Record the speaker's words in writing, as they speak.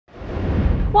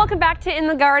Welcome back to In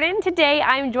the Garden. Today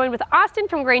I'm joined with Austin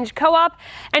from Grange Co-op,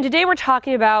 and today we're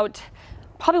talking about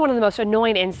probably one of the most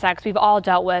annoying insects we've all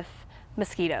dealt with,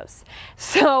 mosquitoes.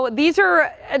 So these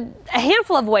are a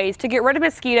handful of ways to get rid of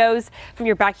mosquitoes from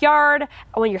your backyard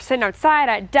when you're sitting outside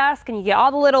at dusk and you get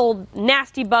all the little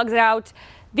nasty bugs out.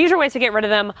 These are ways to get rid of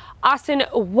them. Austin,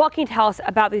 what can you tell us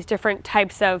about these different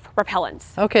types of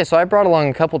repellents? Okay, so I brought along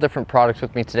a couple different products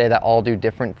with me today that all do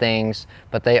different things,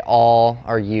 but they all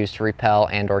are used to repel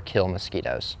and or kill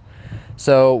mosquitoes.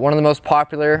 So one of the most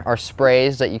popular are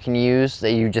sprays that you can use,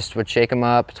 that you just would shake them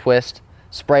up, twist,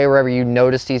 spray wherever you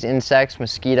notice these insects,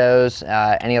 mosquitoes,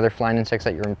 any other flying insects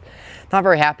that you're not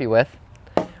very happy with.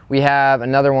 We have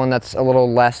another one that's a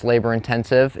little less labor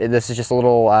intensive. This is just a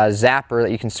little zapper that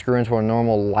you can screw into a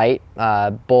normal light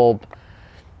bulb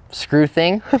screw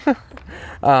thing.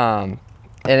 And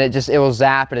it will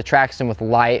zap, it attracts them with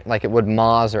light like it would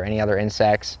moths or any other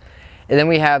insects. And then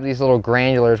we have these little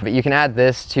granulars, but you can add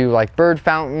this to like bird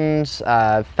fountains,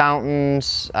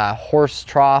 horse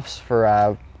troughs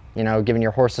for you know, giving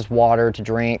your horses water to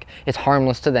drink. It's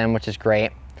harmless to them, which is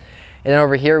great. And then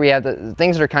over here we have the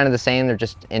things that are kind of the same, they're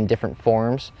just in different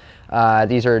forms.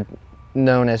 These are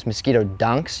known as mosquito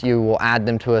dunks. You will add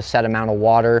them to a set amount of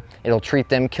water. It'll treat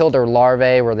them, kill their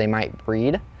larvae where they might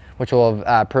breed, which will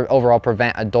overall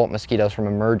prevent adult mosquitoes from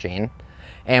emerging.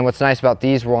 And what's nice about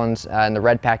these ones in the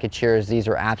red package here is these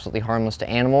are absolutely harmless to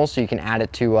animals, so you can add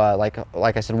it to,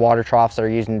 like I said, water troughs that are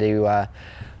used to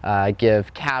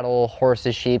give cattle,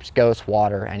 horses, sheep, goats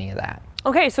water, any of that.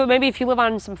 Okay, so maybe if you live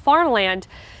on some farmland,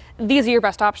 these are your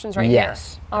best options right here.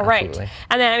 Yes. All right. Absolutely.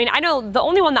 And then, I mean, I know the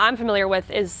only one that I'm familiar with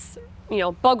is, you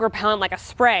know, bug repellent like a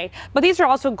spray, but these are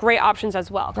also great options as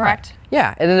well, correct? Right.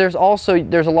 Yeah, and then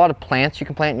there's a lot of plants you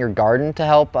can plant in your garden to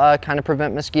help kind of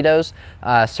prevent mosquitoes.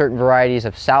 Certain varieties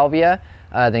of salvia,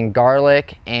 then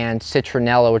garlic and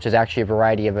citronella, which is actually a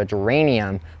variety of a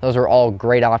geranium. Those are all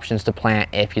great options to plant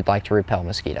if you'd like to repel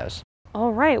mosquitoes.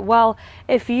 All right, well,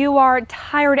 if you are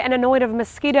tired and annoyed of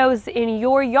mosquitoes in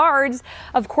your yards,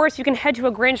 of course you can head to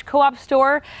a Grange Co-op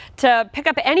store to pick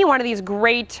up any one of these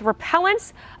great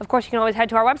repellents. Of course, you can always head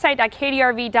to our website at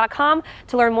KDRV.com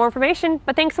to learn more information.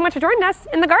 But thanks so much for joining us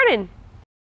in the garden.